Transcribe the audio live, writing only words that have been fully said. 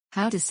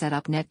How to set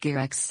up Netgear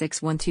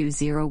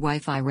ex6120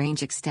 Wi-Fi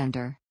range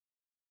extender.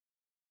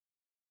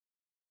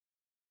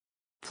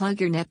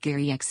 Plug your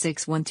Netgear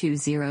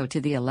ex6120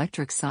 to the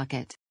electric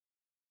socket.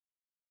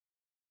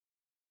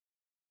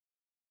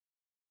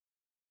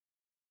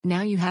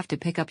 Now you have to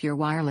pick up your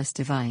wireless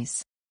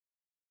device.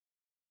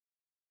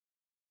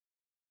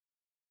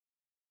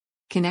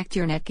 Connect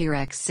your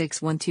Netgear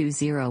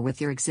ex6120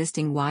 with your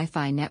existing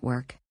Wi-Fi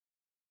network.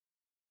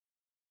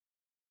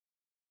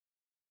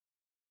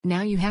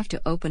 Now you have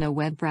to open a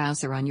web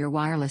browser on your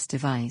wireless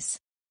device.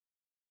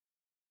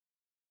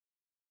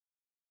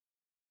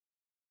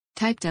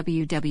 Type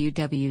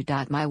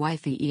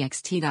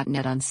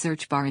www.mywifiext.net on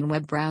search bar in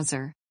web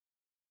browser.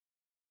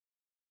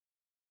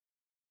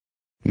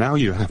 Now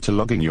you have to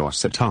log in your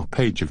setup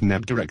page of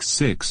Netgear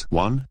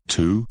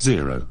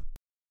ex6120.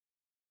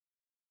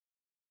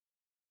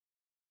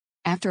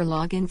 After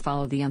login,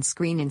 follow the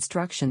on-screen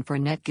instruction for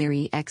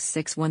Netgear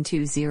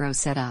ex6120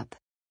 setup.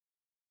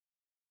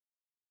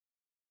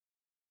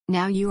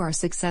 Now you are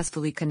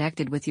successfully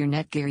connected with your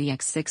Netgear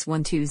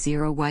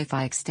ex6120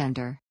 Wi-Fi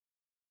extender.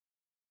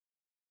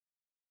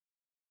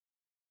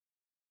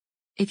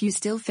 If you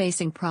still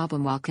facing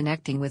problem while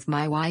connecting with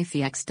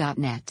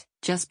mywifiext.net,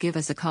 just give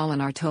us a call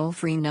on our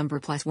toll-free number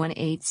 +1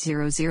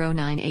 800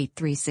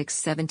 983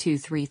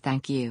 6723.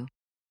 Thank you.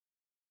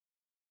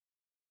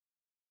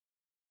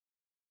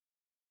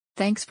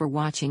 Thanks for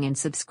watching and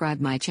subscribe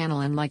my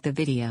channel and like the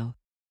video.